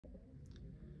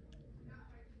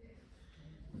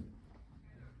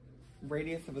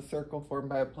radius of a circle formed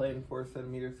by a plane 4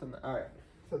 centimeters from the, all right.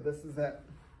 So this is that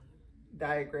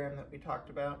diagram that we talked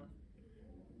about.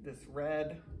 This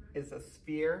red is a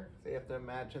sphere, so you have to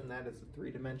imagine that as a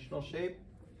 3-dimensional shape.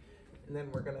 And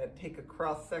then we're gonna take a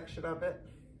cross section of it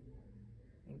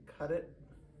and cut it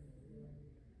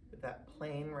with that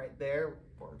plane right there,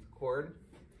 forms a chord.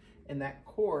 And that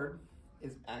chord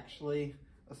is actually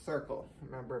a circle.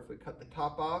 Remember, if we cut the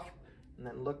top off and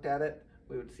then looked at it,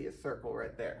 we would see a circle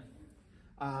right there.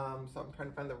 So I'm trying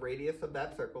to find the radius of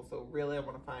that circle. So really I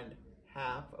want to find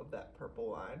half of that purple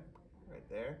line right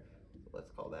there. So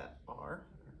let's call that R.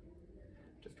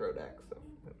 Just wrote X, so I'm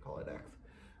going to call it X.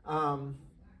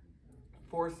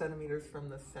 4 centimeters from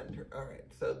the center. All right,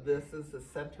 so this is the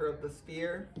center of the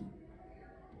sphere.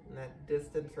 And that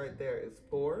distance right there is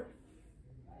 4.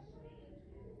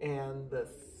 And the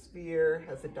sphere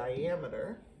has a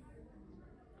diameter,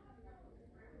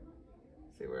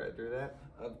 see where I drew that,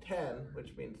 of 10,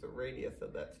 which means the radius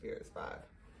of that sphere is 5.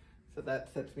 So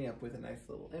that sets me up with a nice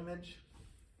little image.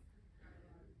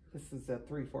 This is a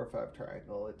 3, 4, 5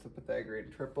 triangle. It's a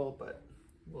Pythagorean triple, but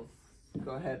we'll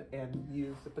go ahead and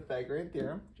use the Pythagorean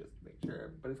theorem just to make sure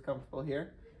everybody's comfortable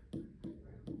here.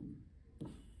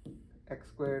 X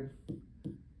squared,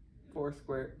 4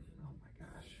 squared, oh my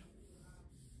gosh.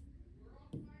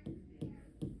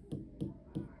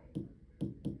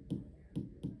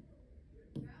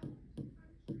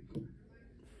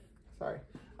 Sorry,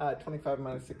 25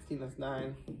 minus 16 is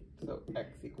 9, so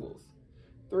X equals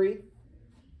 3.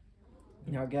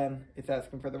 Now again, it's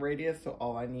asking for the radius, so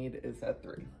all I need is that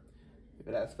 3. If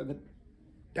it asks for the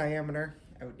diameter,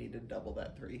 I would need to double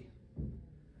that 3.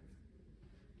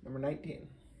 Number 19.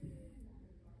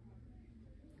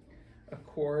 A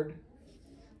chord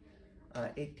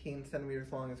 18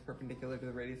 centimeters long is perpendicular to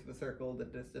the radius of a circle, the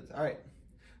distance. All right,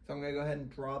 so I'm gonna go ahead and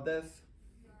draw this.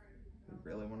 I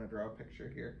really wanna draw a picture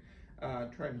here.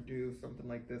 Trying to do something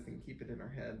like this and keep it in our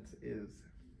heads is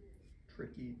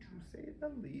tricky to say the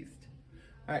least.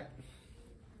 All right,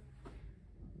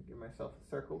 give myself a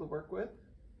circle to work with.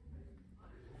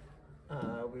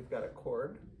 We've got a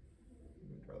chord.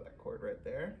 Draw that chord right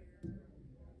there.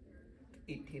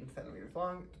 18 centimeters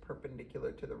long, it's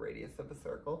perpendicular to the radius of a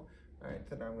circle. All right,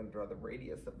 so now I'm going to draw the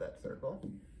radius of that circle.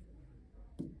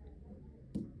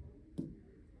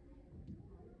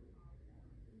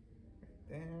 Right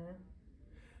there.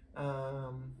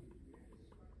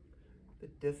 The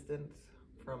distance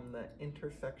from the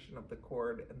intersection of the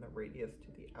chord and the radius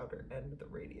to the outer end of the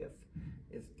radius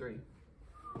is 3.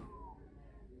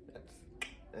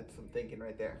 That's some thinking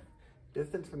right there.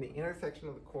 Distance from the intersection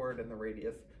of the chord and the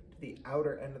radius to the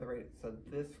outer end of the radius. So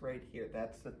this right here,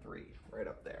 that's the 3 right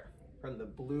up there. From the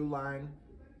blue line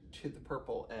to the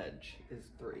purple edge is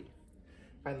 3.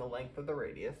 Find the length of the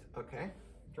radius. Okay,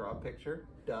 draw a picture,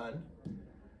 done.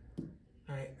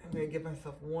 All right, I'm gonna give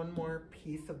myself one more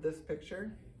piece of this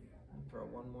picture. I'll throw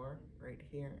one more right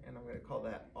here, and I'm gonna call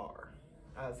that R.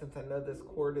 Since I know this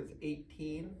chord is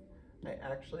 18, I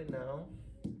actually know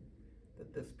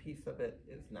that this piece of it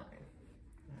is 9.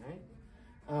 All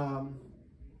right.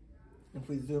 If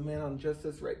we zoom in on just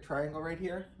this right triangle right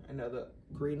here, I know the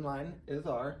green line is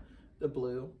R, the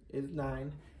blue is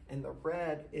 9, and the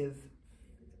red is,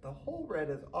 the whole red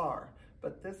is R,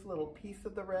 but this little piece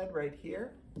of the red right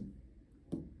here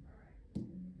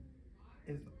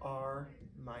is R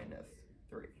minus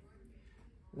 3.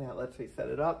 Now let's set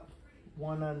it up.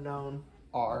 One unknown,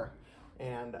 R,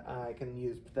 and I can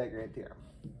use Pythagorean theorem.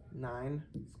 9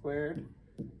 squared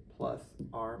plus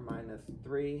R minus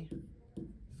 3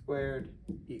 squared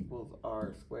equals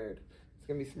R squared. It's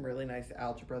gonna be some really nice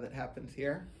algebra that happens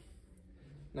here.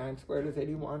 9 squared is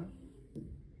 81.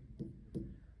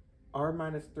 R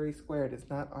minus 3 squared is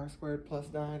not R squared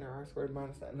plus 9 or R squared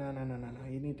minus 9. No.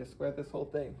 You need to square this whole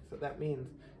thing. So that means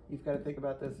you've got to think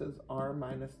about this as R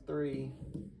minus 3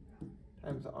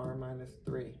 times R minus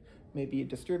 3. Maybe you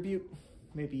distribute,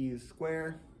 maybe you use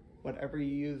square, whatever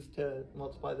you use to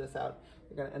multiply this out.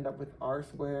 You're going to end up with R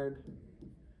squared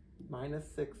minus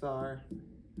 6R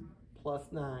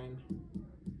plus 9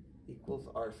 equals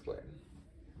R squared.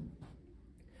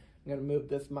 I'm going to move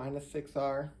this minus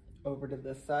 6R over to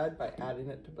this side by adding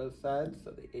it to both sides, so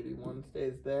the 81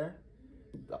 stays there.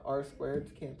 The R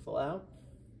squareds cancel out.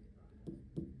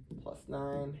 Plus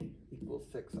 9 equals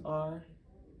 6R.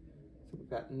 So we've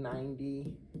got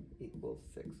 90 equals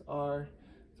 6R.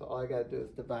 So all I got to do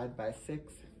is divide by 6. I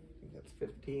think that's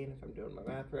 15 if I'm doing my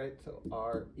math right. So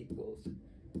R equals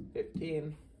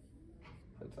 15.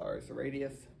 Since R is the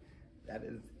radius, that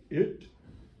is it.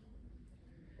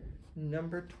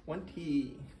 Number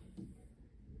 20.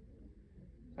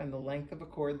 Find the length of a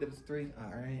chord that is 3.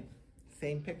 All right.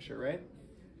 Same picture, right?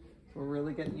 So we're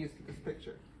really getting used to this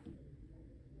picture.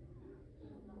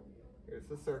 Here's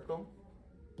the circle.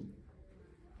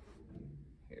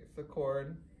 Here's the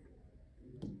chord.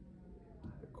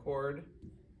 The chord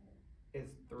is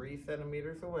 3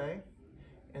 centimeters away,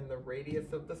 and the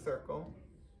radius of the circle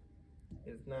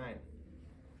is 9.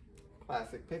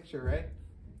 Classic picture, right?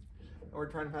 And we're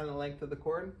trying to find the length of the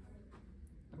chord.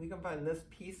 We can find this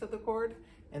piece of the chord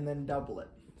and then double it.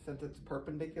 Since it's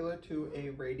perpendicular to a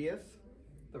radius,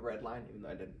 the red line, even though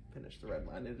I didn't finish the red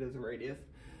line, it is a radius.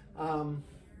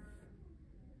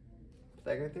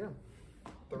 Pythagorean theorem.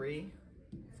 3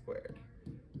 squared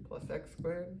plus x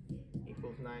squared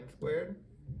equals 9 squared.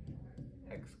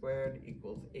 X squared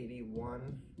equals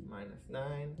 81 minus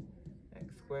 9.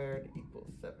 X squared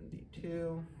equals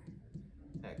 72.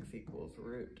 X equals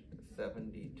root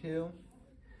 72.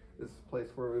 This is a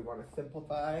place where we want to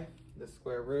simplify this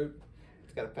square root.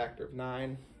 It's got a factor of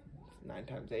 9. 9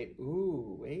 times 8.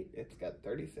 Ooh, wait, it's got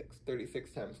 36.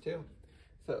 36 times 2.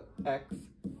 So x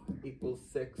equals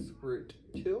 6 root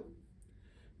 2.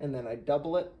 And then I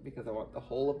double it because I want the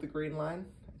whole of the green line,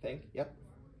 I think. Yep,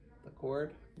 the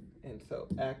chord. And so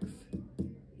x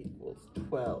equals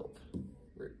 12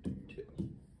 root 2.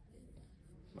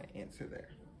 My answer there.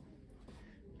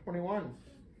 21.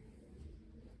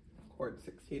 Chord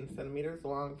 16 centimeters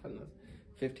long from the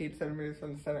 15 centimeters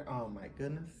from the center. Oh my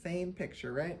goodness, same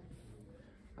picture, right?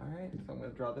 All right, so I'm going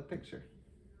to draw the picture.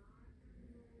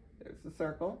 There's the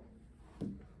circle.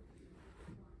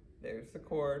 There's the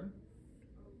chord.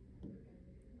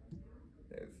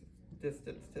 There's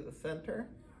distance to the center.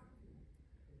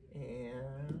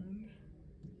 And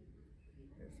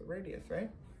there's the radius, right?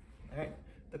 All right,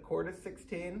 the chord is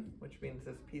 16, which means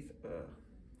this piece,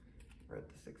 I wrote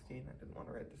the 16, I didn't want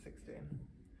to write the 16.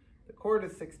 The chord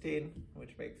is 16,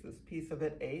 which makes this piece of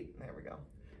it 8, there we go.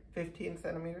 15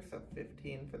 centimeters, so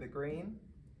 15 for the green,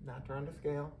 not drawn to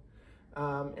scale.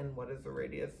 And what is the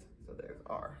radius? So there's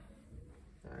R.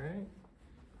 All right,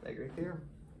 Pythagorean theorem.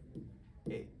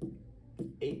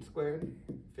 8 squared,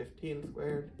 15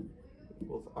 squared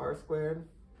equals R squared.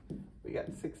 We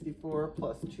got 64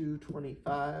 plus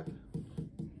 225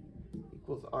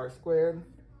 equals R squared.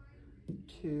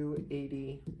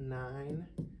 289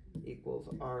 equals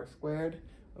R squared.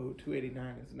 Oh,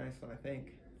 289 is a nice one, I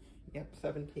think. Yep,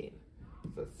 17.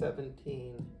 So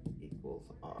 17 equals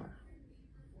R.